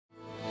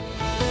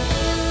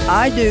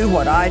I do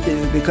what I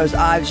do because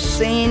I've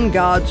seen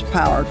God's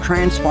power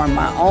transform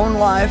my own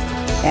life,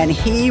 and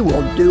He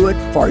will do it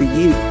for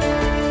you.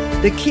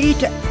 The key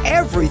to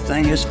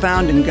everything is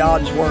found in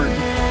God's Word.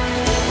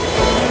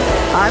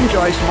 I'm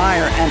Joyce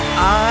Meyer, and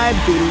I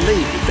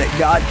believe that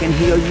God can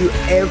heal you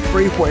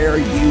everywhere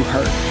you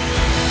hurt.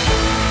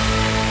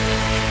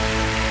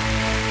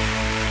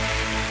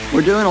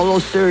 We're doing a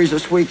little series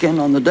this weekend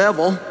on the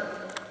devil.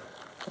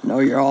 I know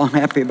you're all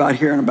happy about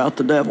hearing about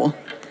the devil.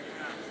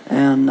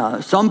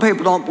 And some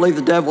people don't believe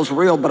the devil's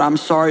real, but I'm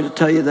sorry to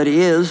tell you that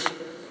he is.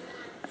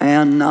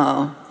 And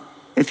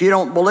if you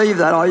don't believe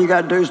that, all you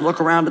got to do is look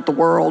around at the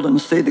world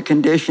and see the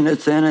condition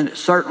it's in, and it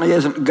certainly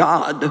isn't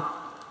God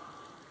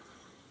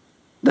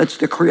that's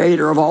the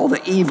creator of all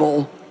the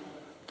evil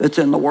that's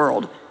in the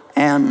world.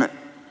 And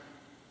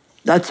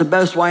that's the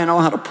best way I know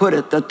how to put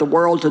it, that the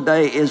world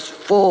today is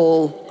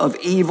full of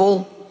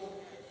evil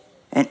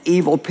and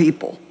evil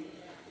people.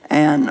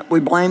 And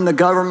we blame the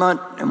government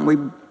and we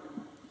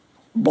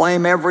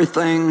blame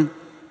everything,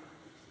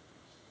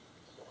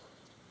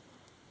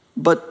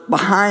 but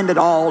behind it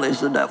all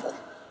is the devil.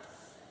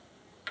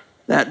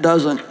 That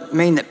doesn't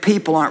mean that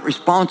people aren't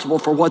responsible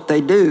for what they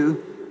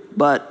do,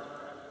 but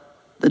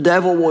the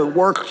devil will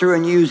work through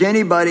and use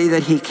anybody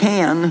that he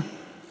can,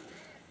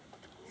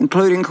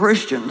 including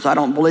Christians. I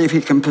don't believe he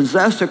can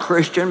possess a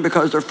Christian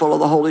because they're full of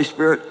the Holy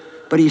Spirit,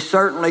 but he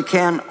certainly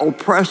can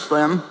oppress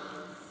them.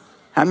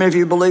 How many of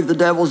you believe the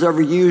devil's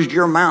ever used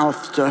your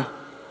mouth to,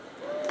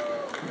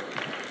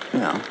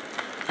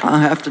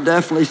 I have to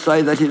definitely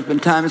say that there's been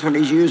times when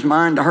he's used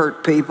mine to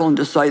hurt people and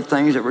to say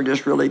things that were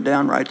just really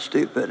downright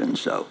stupid. And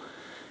so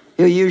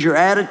he'll use your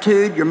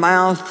attitude, your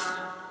mouth,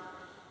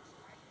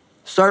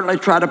 certainly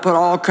try to put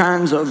all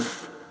kinds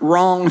of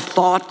wrong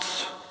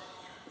thoughts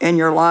in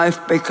your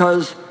life,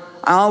 because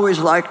I always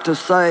like to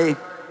say,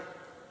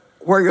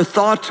 where your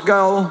thoughts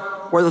go,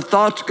 where the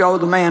thoughts go,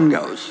 the man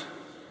goes.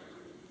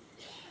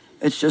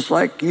 It's just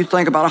like you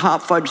think about a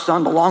hot fudge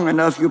sundae long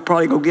enough, you'll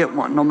probably go get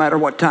one, no matter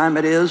what time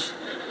it is,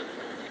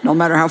 no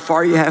matter how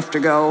far you have to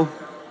go.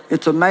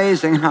 It's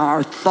amazing how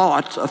our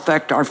thoughts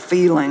affect our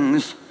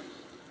feelings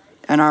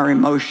and our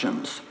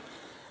emotions.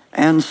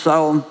 And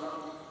so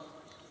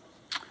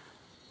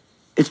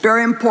it's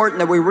very important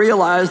that we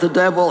realize the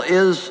devil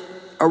is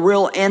a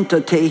real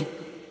entity.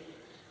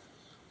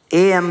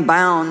 E.M.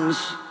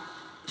 Bounds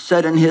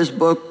said in his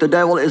book, the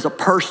devil is a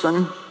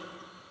person,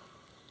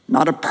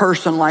 not a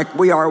person like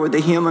we are with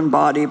the human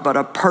body, but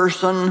a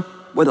person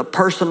with a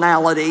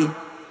personality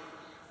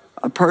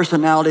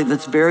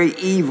that's very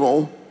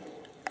evil.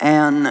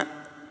 And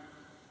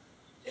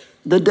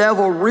the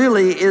devil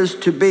really is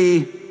to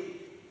be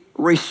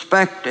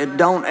respected.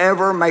 Don't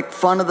ever make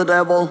fun of the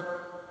devil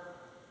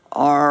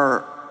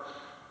or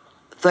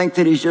think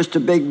that he's just a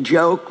big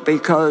joke,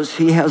 because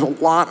he has a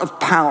lot of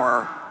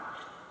power.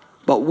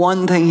 But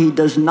one thing he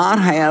does not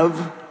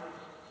have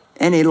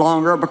any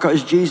longer,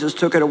 because Jesus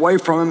took it away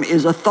from him,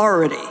 is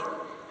authority.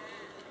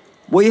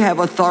 We have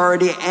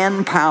authority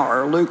and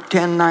power. Luke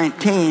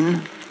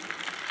 10:19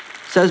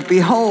 says,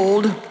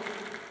 behold,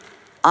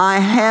 I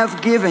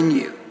have given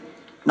you,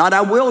 not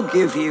I will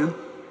give you,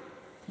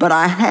 but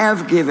I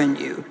have given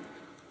you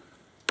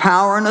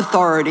power and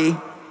authority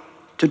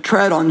to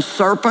tread on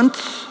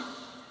serpents.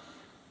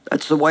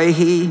 That's the way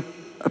he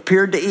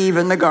appeared to Eve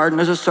in the garden,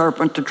 as a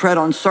serpent, to tread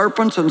on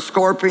serpents and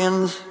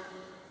scorpions.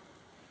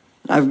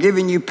 I've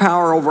given you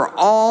power over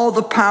all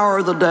the power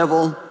of the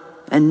devil,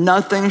 and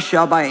nothing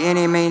shall by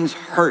any means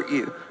hurt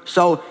you.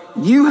 So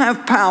you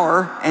have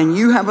power and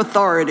you have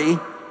authority,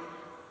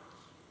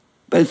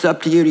 but it's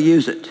up to you to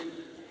use it.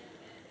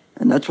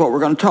 And that's what we're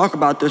going to talk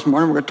about this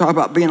morning. We're going to talk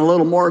about being a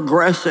little more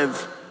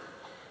aggressive,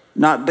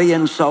 not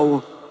being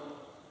so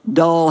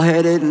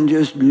dull-headed and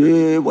just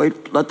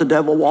let the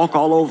devil walk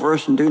all over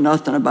us and do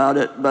nothing about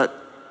it. But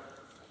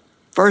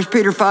 1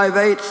 Peter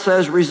 5:8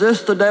 says,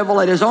 resist the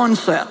devil at his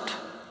onset.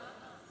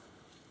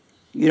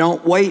 You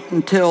don't wait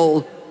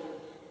until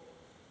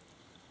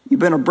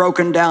you've been a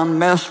broken down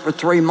mess for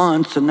 3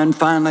 months and then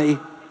finally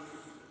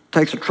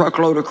takes a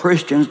truckload of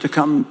Christians to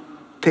come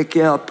pick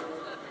you up.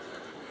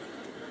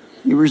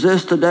 You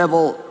resist the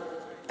devil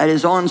at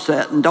his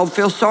onset, and don't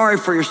feel sorry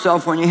for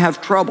yourself when you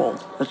have trouble.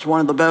 That's one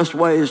of the best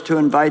ways to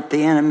invite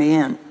the enemy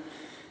in.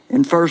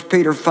 In 1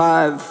 Peter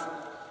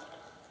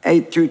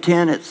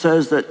 5:8-10, it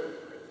says that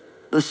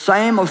the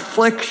same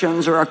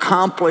afflictions are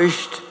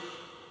accomplished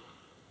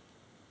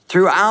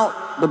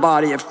throughout the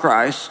body of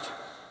Christ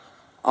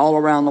all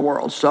around the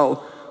world.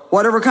 So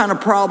whatever kind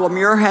of problem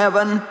you're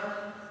having,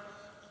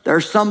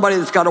 there's somebody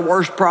that's got a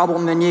worse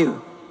problem than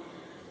you.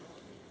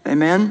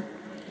 Amen?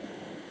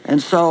 And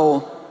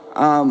so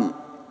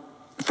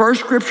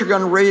first scripture you're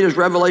going to read is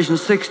Revelation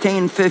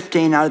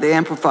 16:15 out of the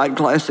Amplified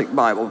Classic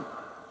Bible.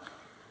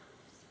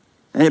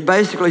 And it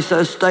basically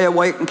says, stay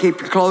awake and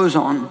keep your clothes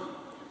on.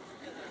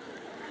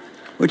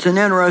 Which is an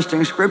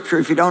interesting scripture.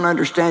 If you don't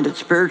understand it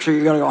spiritually,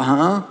 you're going to go,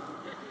 huh?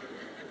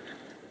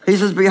 He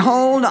says,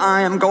 behold,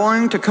 I am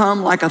going to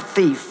come like a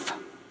thief.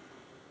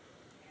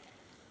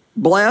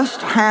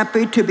 Blessed,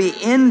 happy, to be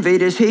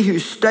envied is he who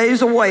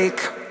stays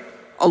awake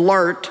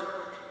alert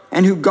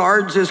and who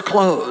guards his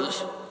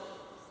clothes,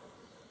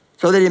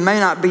 so that he may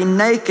not be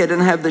naked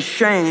and have the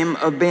shame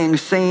of being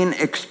seen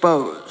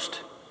exposed.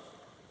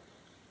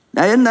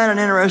 Now, isn't that an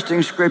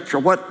interesting scripture?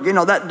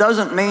 That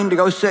doesn't mean to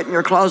go sit in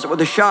your closet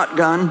with a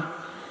shotgun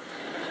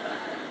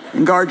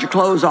and guard your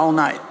clothes all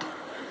night.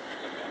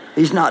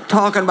 He's not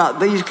talking about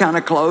these kind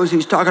of clothes.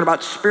 He's talking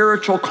about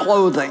spiritual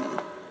clothing.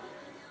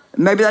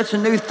 Maybe that's a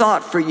new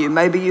thought for you.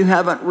 Maybe you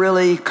haven't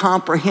really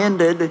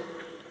comprehended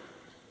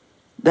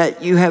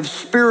that you have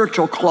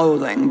spiritual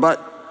clothing,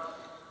 but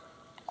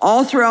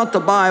all throughout the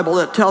Bible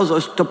it tells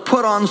us to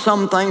put on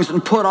some things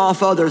and put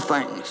off other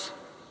things.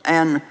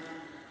 And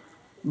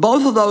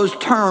both of those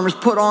terms,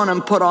 put on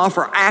and put off,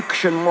 are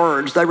action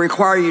words. They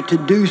require you to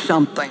do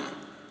something.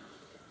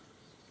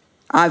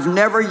 I've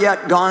never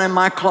yet gone in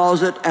my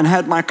closet and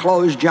had my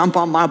clothes jump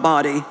on my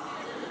body.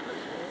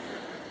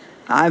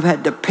 I've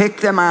had to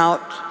pick them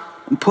out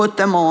and put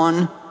them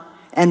on,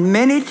 and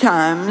many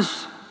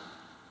times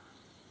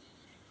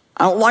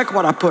I don't like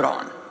what I put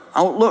on.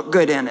 I don't look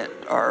good in it,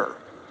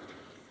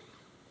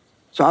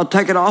 so I'll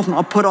take it off and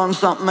I'll put on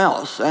something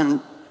else.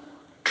 And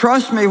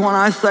trust me when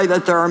I say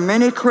that there are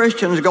many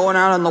Christians going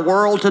out in the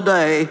world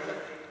today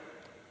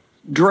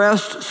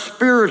dressed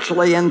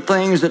spiritually in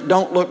things that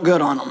don't look good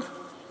on them.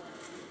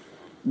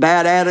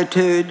 Bad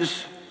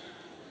attitudes,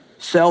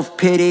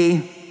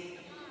 self-pity,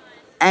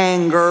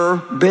 anger,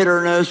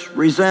 bitterness,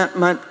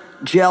 resentment,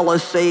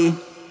 jealousy.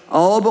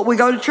 Oh, but we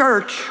go to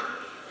church.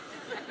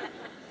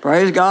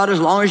 Praise God,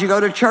 as long as you go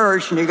to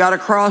church and you got a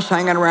cross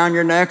hanging around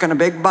your neck and a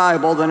big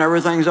Bible, then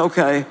everything's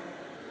okay.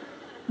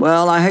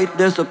 Well, I hate to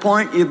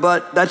disappoint you,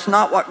 but that's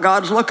not what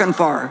God's looking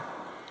for.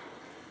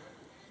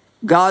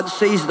 God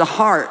sees the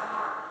heart,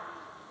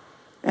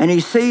 and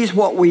he sees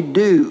what we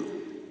do.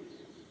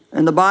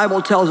 And the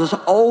Bible tells us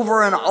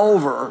over and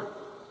over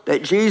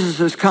that Jesus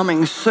is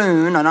coming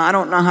soon, and I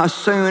don't know how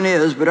soon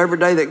is, but every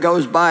day that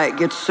goes by it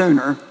gets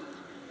sooner.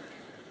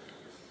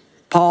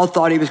 Paul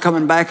thought he was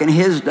coming back in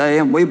his day,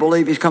 and we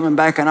believe he's coming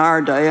back in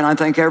our day, and I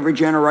think every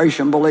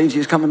generation believes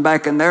he's coming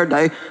back in their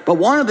day. But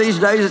one of these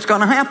days it's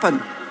going to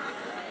happen.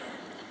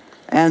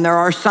 And there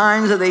are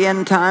signs of the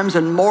end times,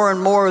 and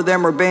more of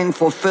them are being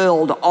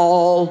fulfilled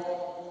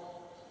all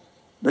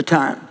the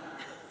time.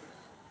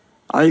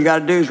 All you got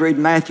to do is read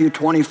Matthew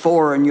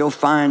 24, and you'll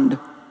find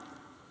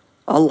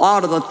a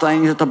lot of the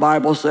things that the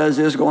Bible says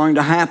is going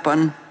to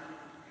happen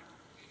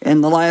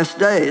in the last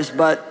days.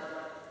 But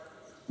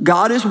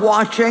God is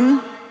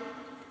watching,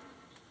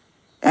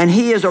 and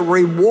he is a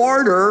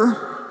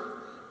rewarder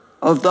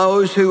of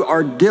those who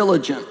are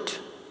diligent.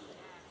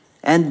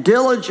 And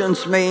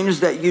diligence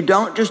means that you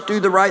don't just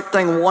do the right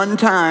thing one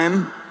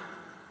time,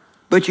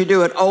 but you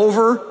do it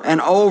over and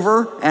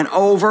over and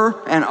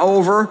over and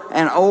over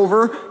and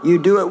over.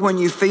 You do it when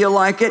you feel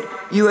like it.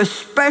 You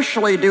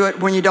especially do it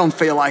when you don't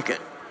feel like it.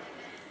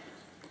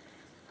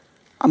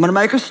 I'm going to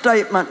make a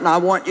statement, and I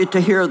want you to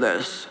hear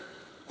this.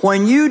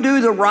 When you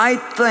do the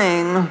right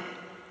thing,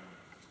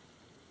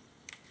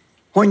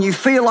 when you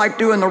feel like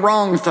doing the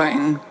wrong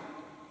thing,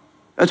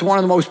 that's one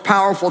of the most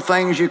powerful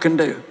things you can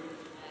do.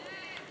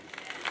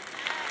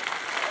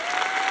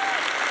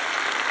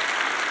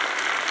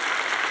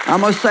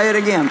 I'm going to say it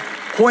again.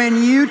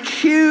 When you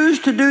choose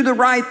to do the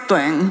right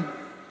thing,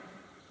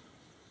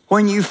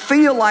 when you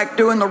feel like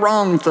doing the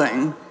wrong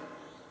thing,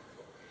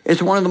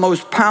 it's one of the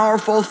most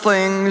powerful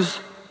things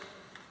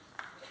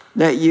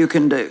that you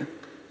can do.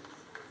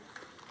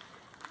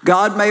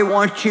 God may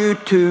want you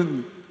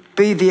to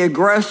be the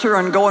aggressor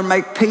and go and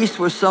make peace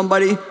with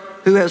somebody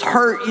who has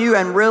hurt you,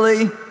 and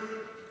really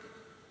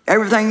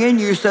everything in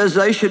you says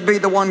they should be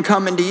the one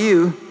coming to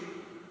you.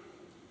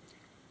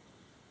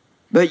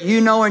 But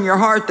you know in your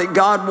heart that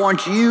God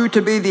wants you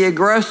to be the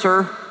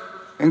aggressor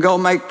and go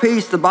make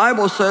peace. The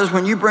Bible says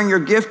when you bring your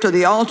gift to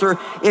the altar,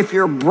 if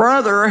your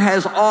brother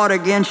has aught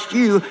against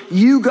you,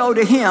 you go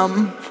to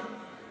him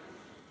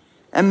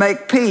and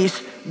make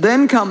peace,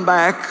 then come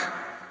back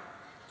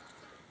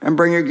and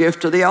bring your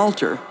gift to the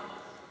altar.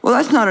 Well,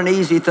 that's not an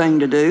easy thing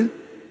to do.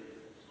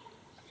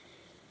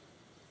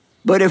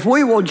 But if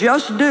we will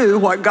just do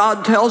what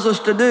God tells us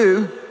to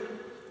do,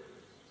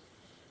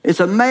 it's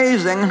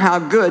amazing how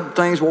good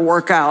things will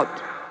work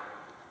out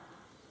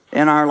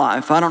in our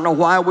life. I don't know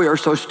why we are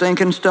so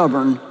stinking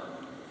stubborn,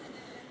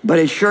 but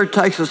it sure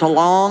takes us a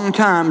long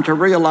time to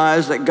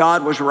realize that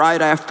God was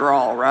right after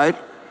all, right?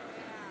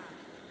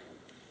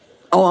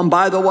 Oh, and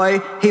by the way,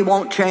 he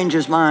won't change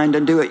his mind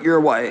and do it your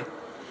way.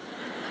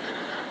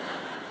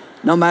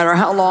 No matter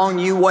how long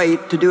you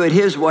wait to do it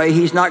his way,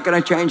 he's not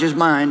going to change his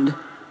mind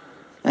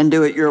and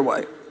do it your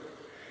way.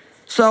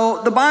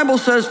 So the Bible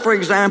says, for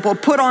example,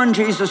 put on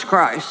Jesus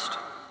Christ.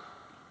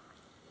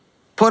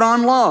 Put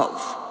on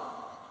love.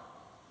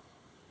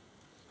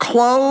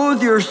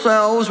 Clothe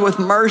yourselves with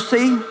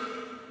mercy,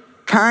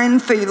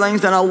 kind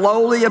feelings, and a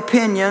lowly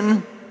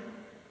opinion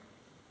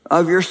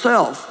of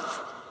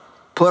yourself.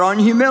 Put on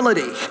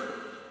humility.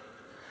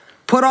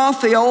 Put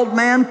off the old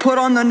man, put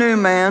on the new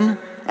man,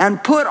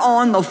 and put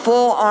on the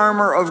full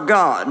armor of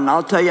God. And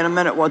I'll tell you in a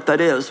minute what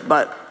that is.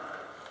 But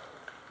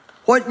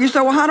You say,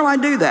 well, how do I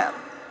do that?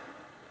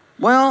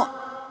 Well,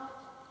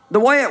 the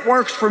way it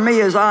works for me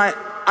is I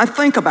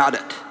think about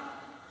it.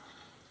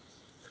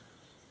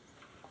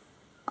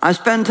 I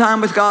spend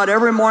time with God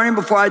every morning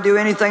before I do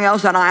anything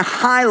else, and I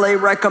highly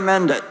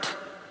recommend it.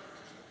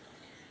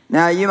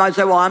 Now, you might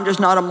say, well, I'm just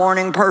not a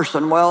morning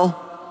person. Well,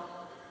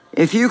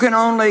 if you can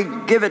only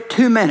give it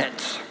 2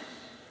 minutes,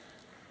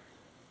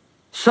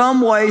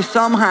 some way,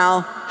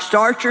 somehow,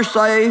 start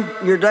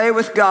your day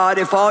with God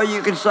if all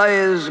you can say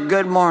is,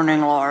 good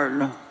morning,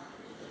 Lord.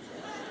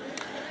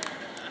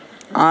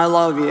 I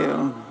love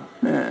you.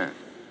 Yeah.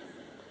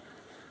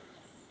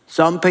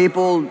 Some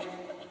people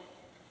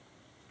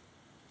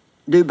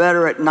do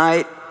better at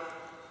night.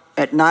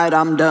 At night,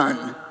 I'm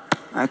done.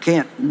 I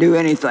can't do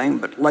anything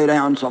but lay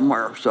down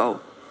somewhere.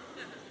 So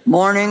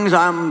mornings,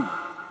 I'm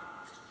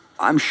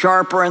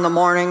sharper in the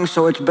morning,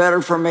 so it's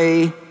better for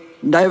me.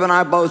 Dave and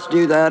I both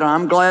do that, and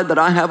I'm glad that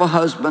I have a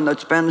husband that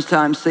spends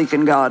time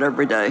seeking God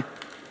every day.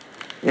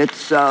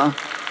 It's a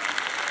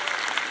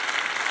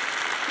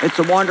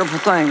wonderful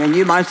thing. And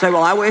you might say,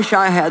 well, I wish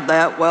I had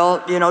that.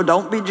 Well,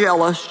 don't be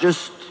jealous.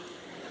 Just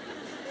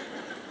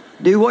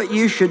do what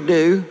you should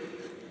do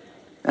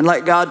and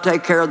let God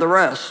take care of the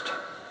rest.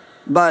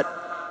 But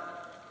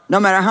no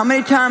matter how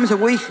many times a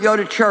week you go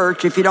to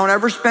church, if you don't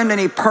ever spend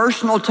any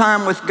personal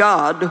time with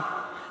God,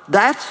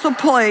 that's the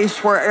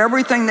place where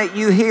everything that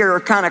you hear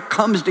kind of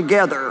comes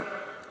together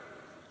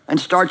and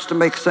starts to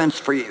make sense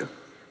for you.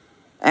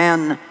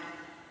 And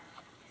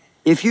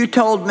if you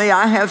told me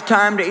I have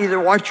time to either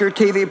watch your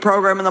TV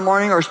program in the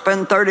morning or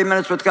spend 30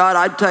 minutes with God,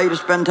 I'd tell you to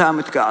spend time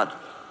with God.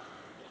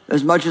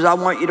 As much as I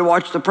want you to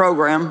watch the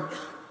program,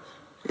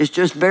 it's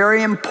just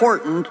very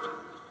important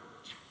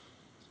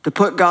to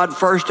put God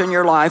first in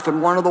your life,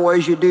 and one of the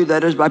ways you do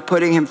that is by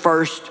putting him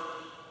first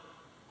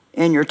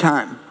in your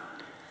time.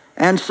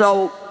 And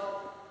so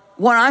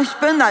when I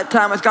spend that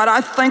time with God,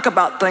 I think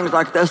about things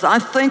like this. I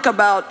think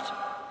about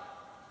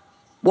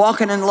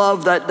walking in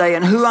love that day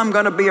and who I'm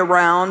going to be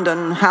around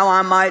and how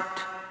I might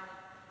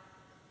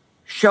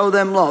show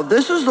them love.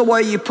 This is the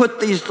way you put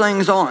these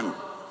things on.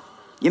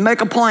 You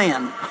make a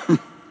plan.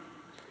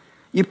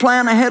 You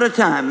plan ahead of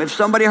time. If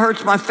somebody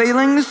hurts my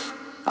feelings,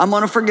 I'm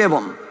going to forgive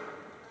them.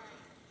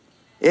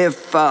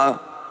 If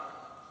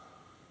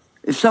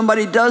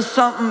somebody does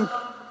something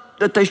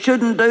that they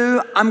shouldn't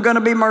do, I'm going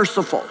to be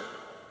merciful.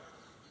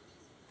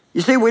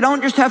 You see, we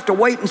don't just have to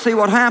wait and see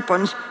what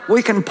happens.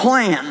 We can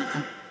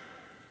plan.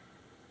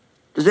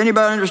 Does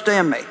anybody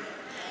understand me?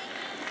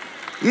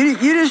 You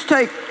just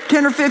take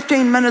 10 or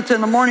 15 minutes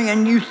in the morning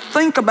and you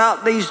think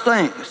about these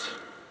things.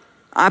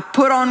 I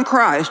put on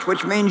Christ,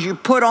 which means you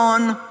put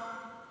on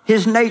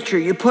his nature,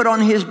 you put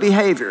on his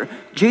behavior.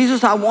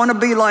 Jesus, I want to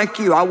be like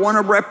you. I want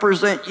to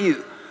represent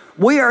you.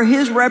 We are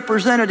his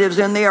representatives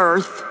in the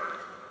earth,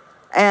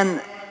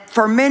 and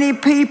for many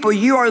people,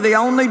 you are the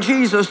only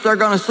Jesus they're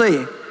going to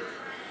see.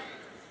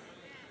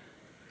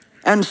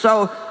 And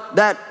so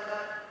that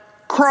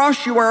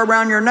cross you wear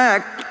around your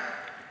neck,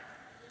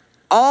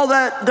 all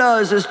that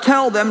does is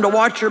tell them to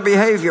watch your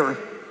behavior.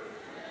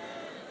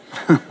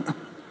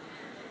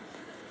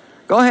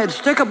 Go ahead,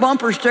 stick a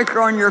bumper sticker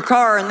on your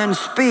car and then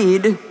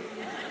speed.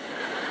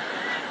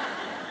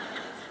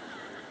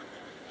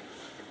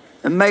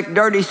 And make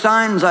dirty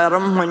signs at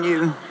them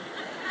when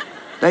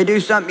they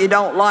do something you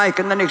don't like,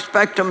 and then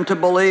expect them to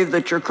believe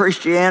that your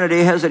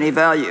Christianity has any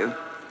value.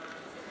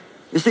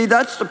 You see,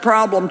 that's the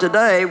problem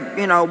today.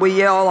 We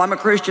yell, I'm a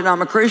Christian,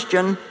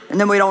 and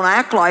then we don't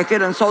act like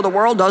it, and so the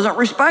world doesn't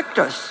respect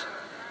us.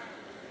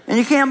 And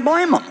you can't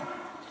blame them.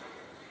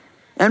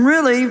 And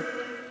really,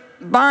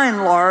 by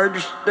and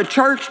large, the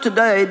church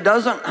today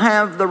doesn't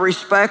have the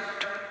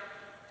respect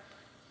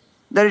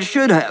that it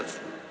should have.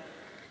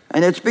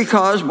 And it's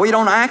because we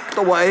don't act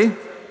the way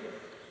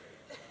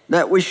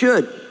that we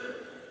should.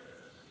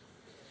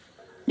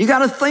 You got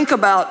to think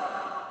about,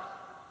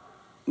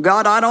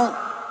 God, I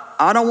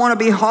don't want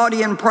to be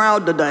haughty and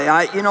proud today.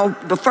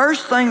 The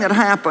first thing that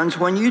happens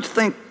when you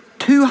think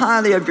too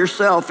highly of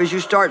yourself is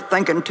you start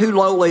thinking too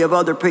lowly of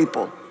other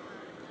people.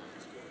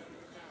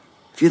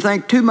 If you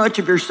think too much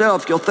of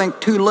yourself, you'll think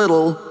too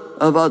little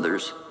of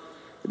others.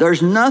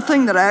 There's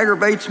nothing that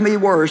aggravates me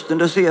worse than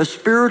to see a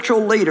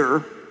spiritual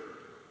leader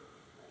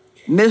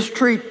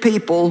mistreat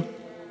people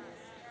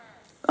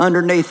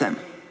underneath him.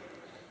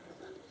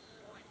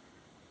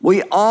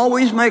 We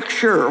always make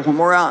sure when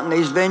we're out in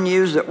these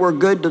venues that we're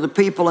good to the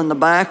people in the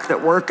back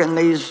that work in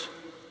these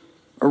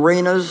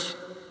arenas.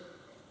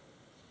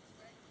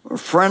 We're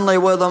friendly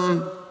with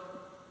them,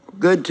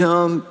 good to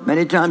them.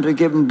 Many times we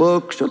give them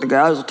books, or the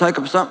guys will take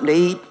them something to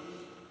eat.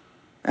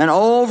 And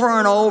over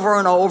and over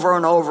and over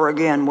and over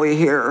again we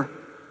hear,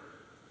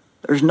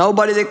 there's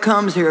nobody that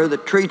comes here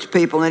that treats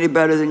people any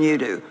better than you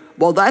do.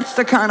 Well, that's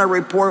the kind of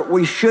report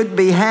we should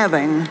be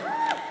having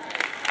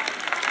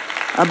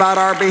about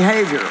our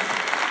behavior.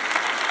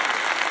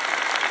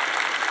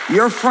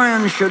 Your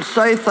friends should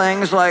say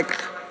things like,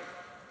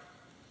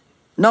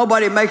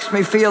 nobody makes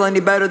me feel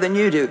any better than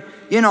you do.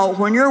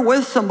 When you're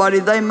with somebody,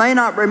 they may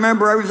not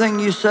remember everything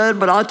you said,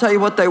 but I'll tell you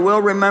what they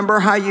will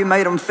remember, how you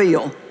made them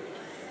feel.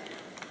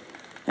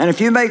 And if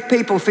you make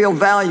people feel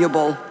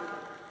valuable,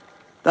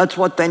 that's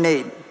what they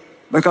need.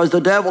 Because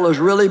the devil is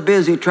really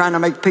busy trying to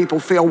make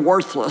people feel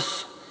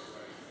worthless.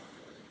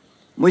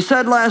 We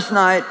said last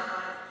night,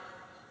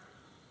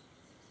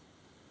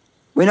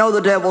 we know the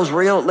devil's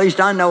real. At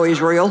least I know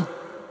he's real.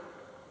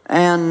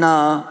 And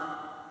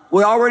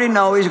we already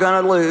know he's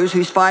going to lose.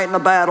 He's fighting a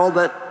battle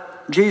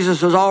that Jesus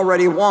has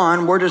already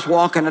won. We're just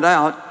walking it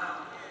out.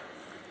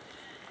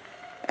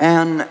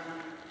 And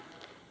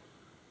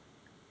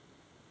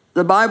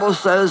the Bible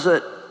says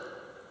that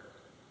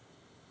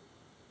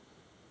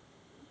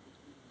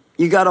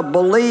you got to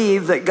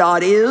believe that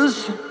God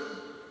is,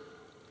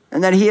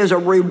 and that he is a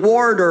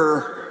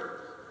rewarder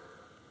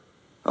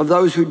of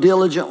those who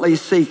diligently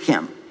seek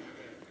him.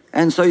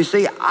 And so you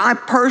see, I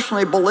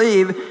personally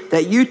believe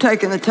that you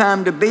taking the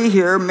time to be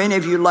here, many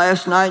of you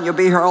last night, and you'll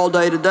be here all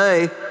day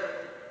today,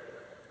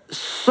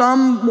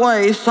 some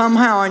way,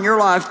 somehow in your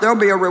life, there'll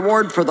be a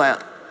reward for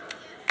that.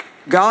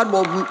 God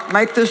will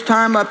make this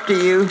time up to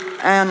you,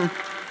 and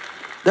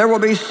there will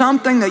be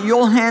something that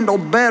you'll handle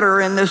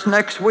better in this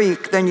next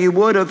week than you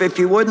would have if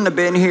you wouldn't have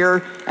been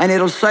here, and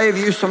it'll save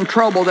you some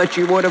trouble that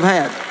you would have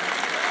had.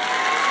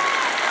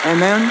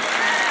 Amen?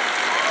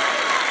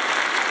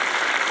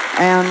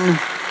 And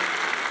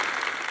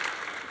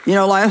you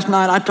know, last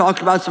night I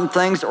talked about some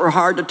things that were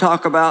hard to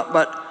talk about,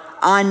 but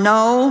I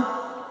know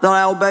that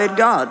I obeyed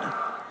God.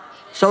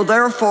 So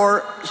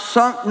therefore,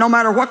 no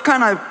matter what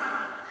kind of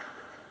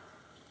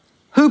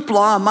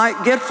hoopla I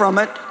might get from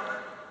it,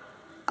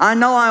 I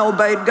know I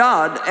obeyed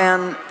God.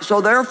 And so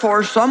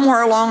therefore,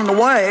 somewhere along the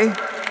way,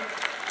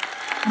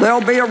 there'll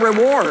be a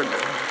reward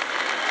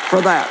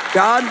for that.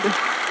 God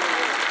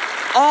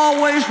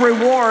always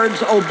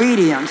rewards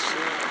obedience.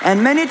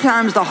 And many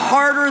times, the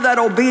harder that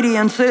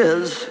obedience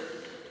is,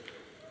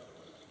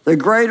 the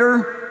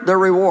greater the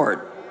reward.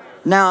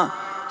 Now,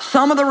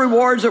 some of the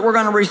rewards that we're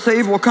going to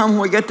receive will come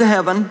when we get to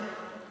heaven.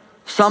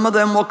 Some of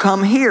them will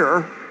come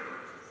here.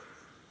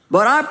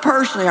 But I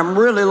personally am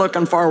really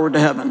looking forward to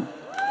heaven.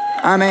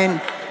 I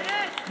mean,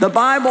 the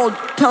Bible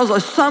tells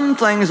us some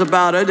things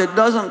about it. It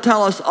doesn't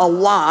tell us a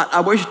lot.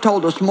 I wish it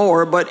told us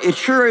more, but it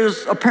sure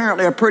is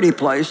apparently a pretty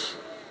place.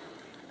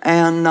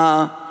 And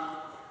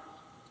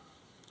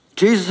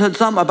Jesus said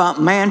something about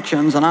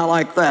mansions, and I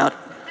like that.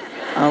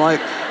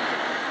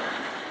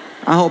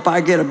 I hope I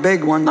get a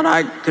big one that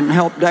I can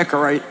help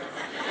decorate.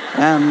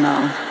 And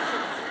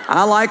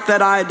I like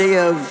that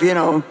idea of, you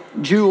know,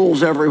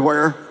 jewels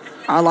everywhere.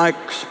 I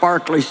like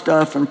sparkly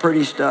stuff and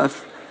pretty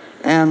stuff.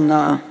 And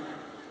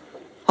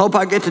hope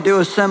I get to do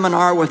a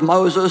seminar with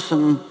Moses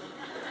and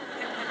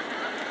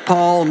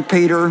Paul and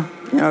Peter,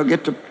 you know,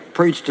 get to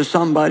preach to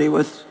somebody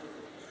with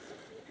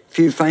a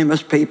few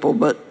famous people.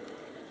 But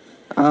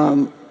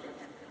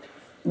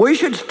we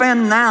should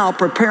spend now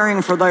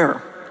preparing for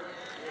there.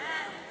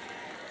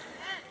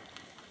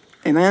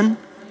 Amen?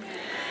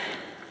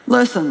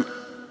 Listen,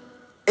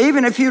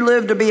 even if you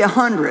live to be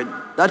 100,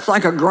 that's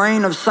like a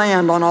grain of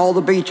sand on all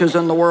the beaches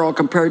in the world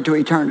compared to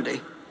eternity.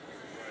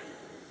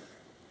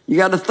 You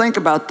got to think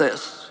about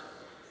this.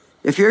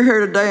 If you're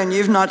here today and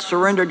you've not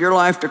surrendered your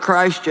life to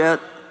Christ yet,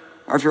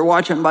 or if you're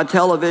watching by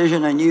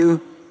television and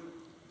you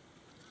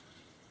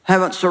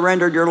haven't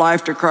surrendered your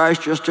life to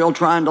Christ, you're still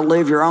trying to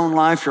live your own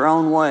life your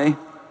own way,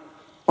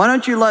 why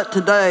don't you let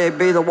today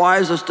be the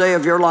wisest day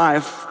of your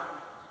life?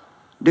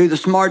 Do the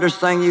smartest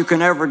thing you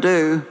can ever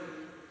do.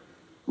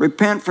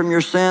 Repent from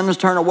your sins,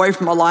 turn away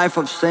from a life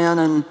of sin,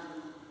 and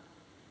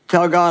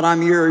tell God,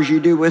 I'm yours,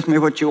 you do with me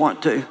what you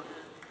want to.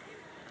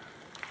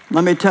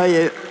 Let me tell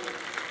you,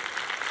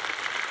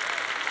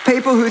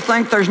 people who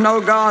think there's no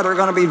God are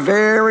going to be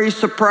very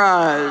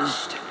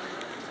surprised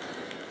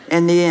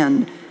in the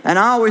end. And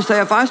I always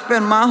say, if I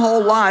spend my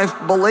whole life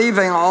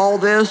believing all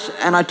this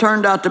and I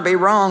turned out to be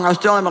wrong, I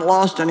still haven't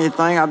lost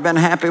anything. I've been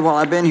happy while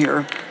I've been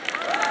here.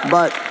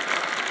 But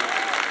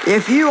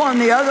if you, on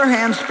the other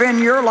hand, spend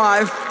your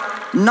life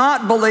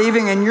not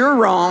believing and you're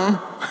wrong,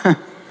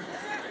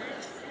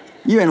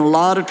 you're in a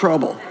lot of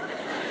trouble.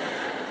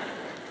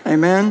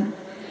 Amen?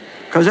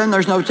 Because then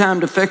there's no time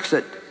to fix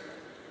it.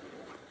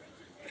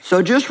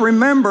 So just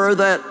remember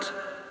that,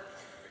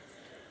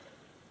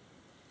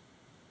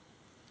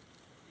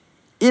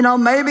 you know,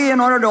 maybe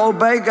in order to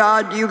obey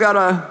God, you got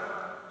to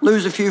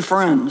lose a few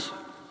friends.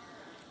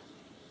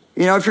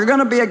 You know, if you're going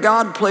to be a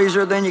God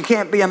pleaser, then you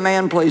can't be a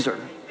man pleaser.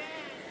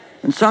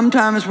 And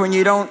sometimes when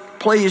you don't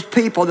please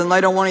people, then they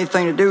don't want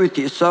anything to do with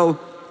you. So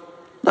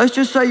let's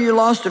just say you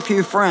lost a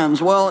few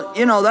friends. Well,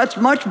 you know, that's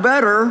much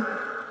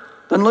better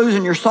than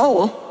losing your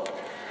soul.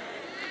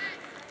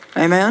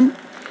 Amen?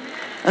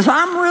 And so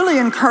I'm really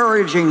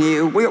encouraging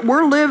you.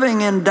 We're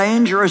living in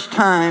dangerous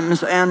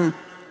times, and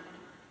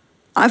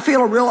I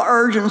feel a real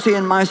urgency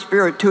in my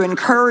spirit to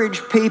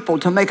encourage people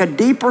to make a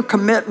deeper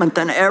commitment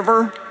than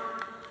ever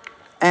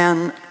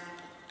and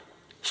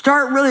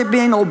start really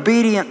being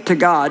obedient to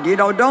God. You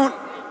know,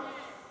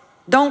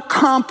 don't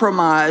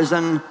compromise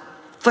and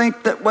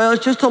think that, well,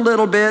 it's just a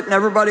little bit and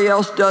everybody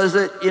else does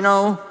it. You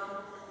know,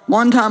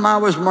 one time I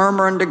was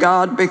murmuring to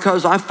God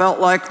because I felt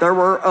like there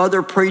were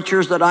other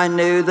preachers that I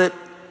knew that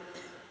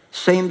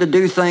seemed to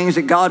do things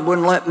that God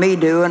wouldn't let me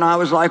do. And I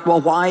was like,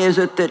 well, why is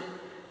it that,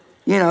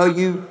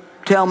 you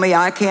tell me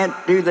I can't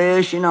do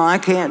this, I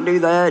can't do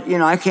that,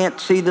 I can't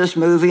see this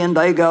movie, and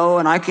they go,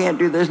 and I can't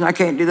do this and I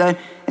can't do that.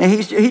 And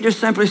he just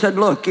simply said,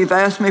 look, you've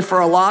asked me for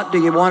a lot.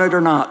 Do you want it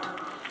or not?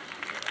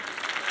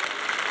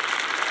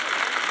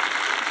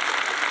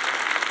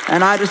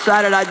 And I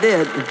decided I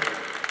did.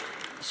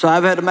 So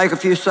I've had to make a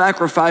few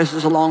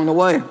sacrifices along the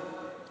way.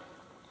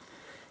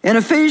 In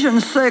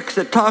Ephesians 6,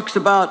 it talks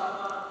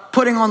about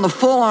putting on the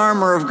full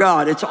armor of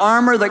God. It's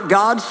armor that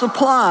God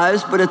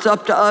supplies, but it's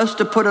up to us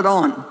to put it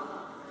on.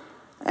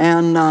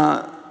 And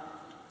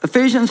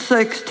Ephesians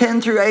 6,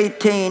 10 through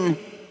 18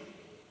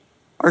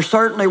 are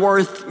certainly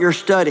worth your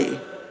study.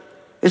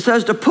 It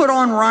says to put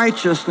on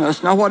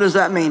righteousness. Now, what does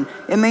that mean?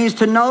 It means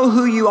to know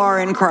who you are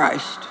in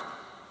Christ.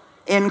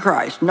 In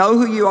Christ. Know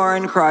who you are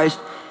in Christ,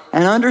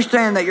 and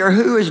understand that your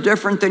who is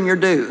different than your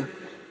do.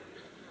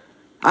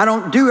 I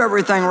don't do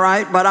everything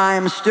right, but I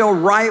am still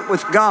right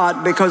with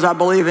God because I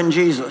believe in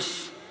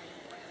Jesus.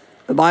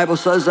 The Bible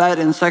says that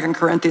in 2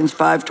 Corinthians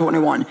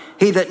 5:21.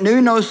 He that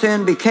knew no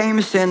sin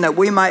became sin, that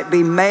we might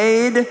be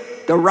made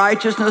the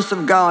righteousness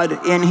of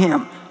God in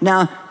him.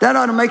 Now, that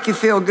ought to make you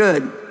feel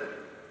good,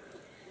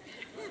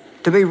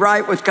 to be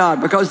right with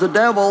God, because the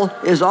devil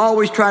is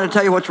always trying to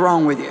tell you what's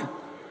wrong with you.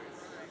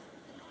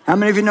 How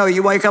many of you know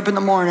you wake up in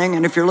the morning,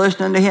 and if you're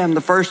listening to him,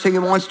 the first thing he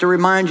wants to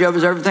remind you of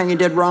is everything he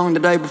did wrong the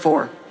day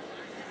before?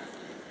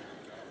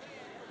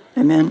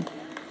 Amen.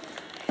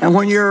 And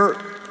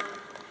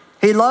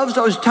he loves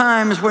those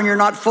times when you're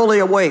not fully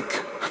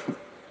awake.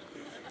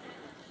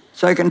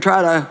 So he can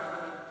try to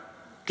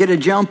get a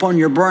jump on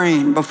your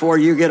brain before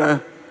you get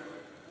a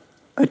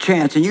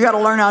chance. And you got to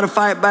learn how to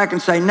fight back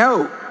and say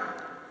no.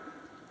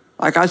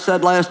 Like I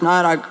said last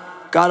night, I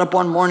got up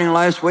one morning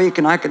last week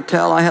and I could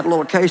tell I had a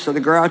little case of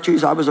the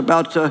grouchies.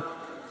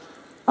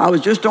 I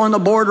was just on the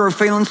border of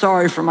feeling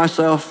sorry for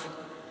myself.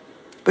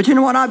 But you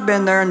know what? I've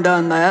been there and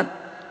done that.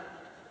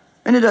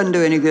 And it doesn't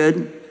do any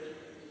good.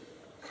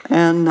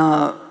 And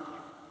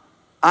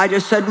I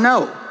just said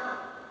no.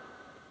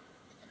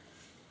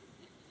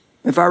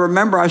 If I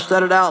remember, I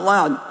said it out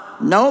loud.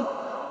 Nope,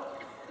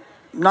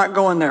 not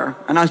going there.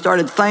 And I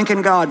started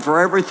thanking God for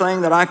everything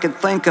that I could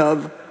think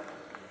of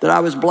that I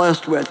was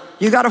blessed with.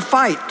 You got to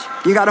fight.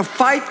 You got to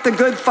fight the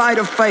good fight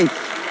of faith.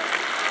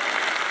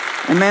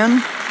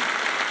 Amen?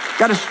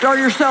 Got to stir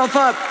yourself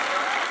up.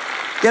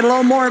 Get a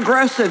little more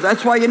aggressive.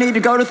 That's why you need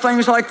to go to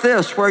things like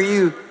this, where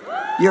you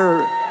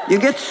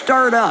get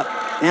stirred up,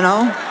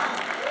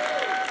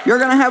 You're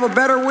going to have a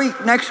better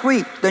week next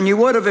week than you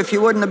would have if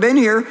you wouldn't have been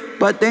here,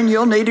 but then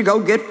you'll need to go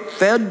get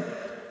fed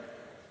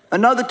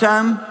another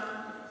time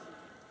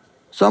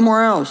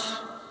somewhere else.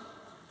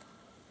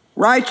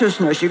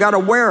 Righteousness, you got to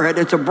wear it.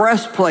 It's a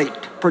breastplate,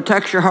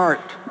 protects your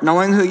heart,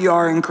 knowing who you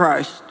are in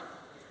Christ.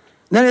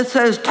 Then it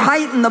says,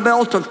 tighten the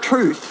belt of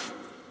truth.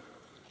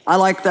 I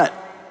like that.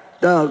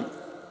 The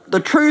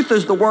truth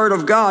is the word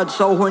of God.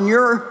 So when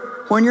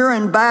you're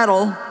in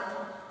battle,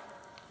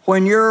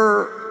 when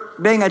you're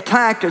being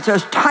attacked, it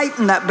says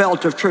tighten that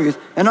belt of truth.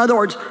 In other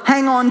words,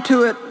 hang on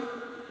to it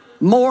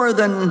more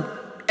than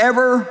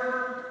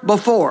ever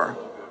before.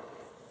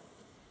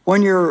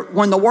 When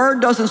the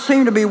word doesn't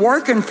seem to be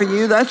working for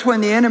you, that's when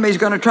the enemy's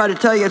going to try to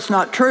tell you it's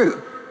not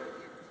true.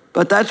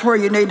 But that's where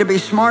you need to be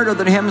smarter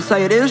than him and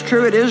say, it is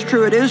true, it is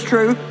true, it is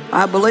true.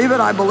 I believe it,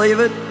 I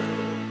believe it.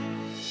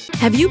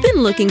 Have you been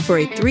looking for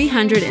a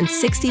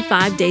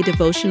 365-day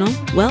devotional?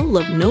 Well,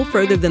 look no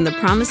further than the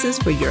Promises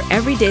for Your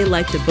Everyday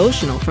Life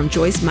devotional from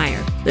Joyce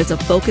Meyer. There's a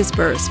focus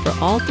verse for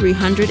all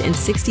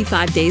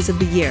 365 days of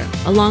the year,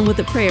 along with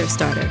a prayer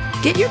starter.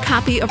 Get your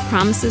copy of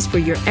Promises for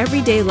Your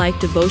Everyday Life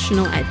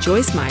devotional at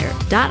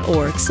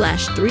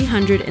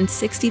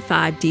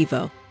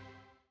joycemeyer.org/365devo.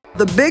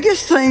 The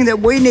biggest thing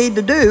that we need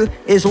to do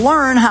is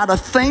learn how to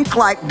think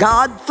like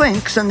God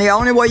thinks, and the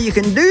only way you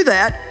can do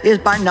that is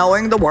by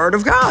knowing the Word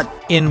of God.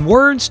 In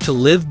Words to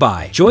Live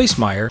By, Joyce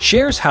Meyer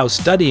shares how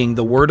studying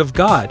the Word of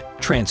God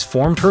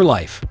transformed her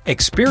life.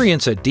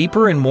 Experience a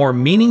deeper and more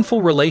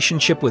meaningful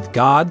relationship with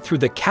God through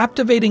the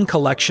captivating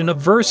collection of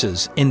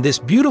verses in this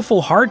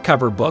beautiful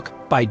hardcover book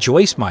by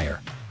Joyce Meyer.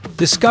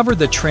 Discover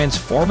the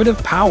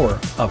transformative power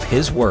of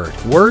His Word.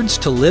 Words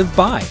to Live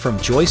By from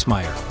Joyce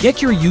Meyer.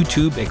 Get your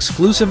YouTube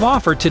exclusive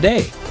offer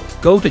today.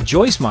 Go to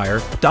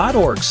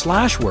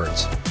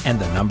joycemeyer.org/words and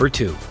the number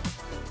 2.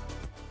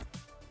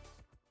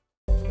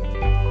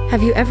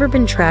 Have you ever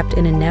been trapped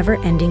in a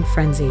never-ending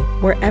frenzy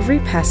where every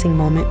passing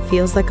moment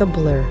feels like a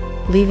blur,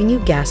 leaving you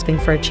gasping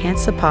for a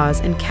chance to pause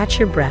and catch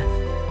your breath?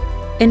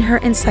 In her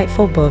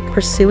insightful book,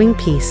 Pursuing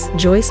Peace,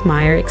 Joyce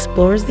Meyer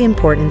explores the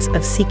importance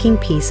of seeking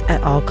peace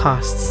at all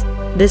costs.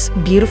 This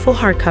beautiful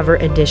hardcover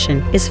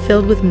edition is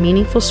filled with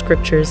meaningful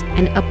scriptures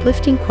and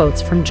uplifting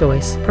quotes from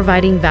Joyce,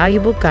 providing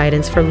valuable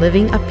guidance for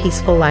living a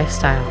peaceful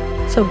lifestyle.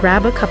 So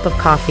grab a cup of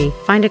coffee,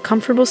 find a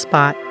comfortable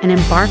spot, and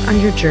embark on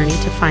your journey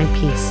to find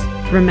peace.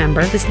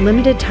 Remember, this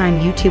limited-time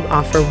YouTube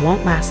offer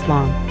won't last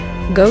long.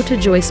 Go to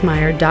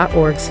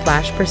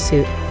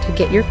joycemeyer.org/pursuit to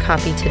get your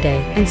copy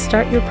today and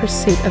start your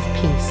pursuit of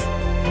peace.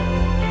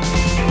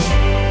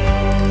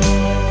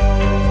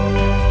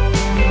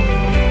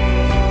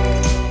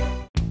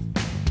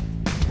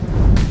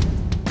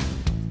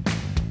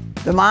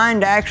 The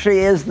mind actually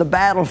is the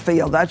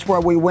battlefield. That's where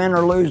we win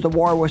or lose the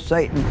war with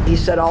Satan. He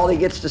said all he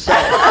gets to say.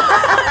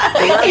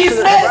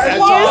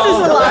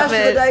 The rest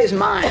of the day is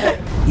mine.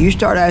 You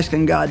start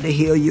asking God to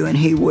heal you and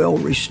He will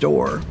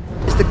restore.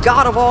 Is the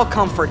God of all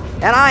comfort,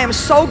 and I am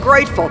so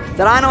grateful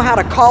that I know how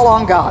to call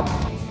on God.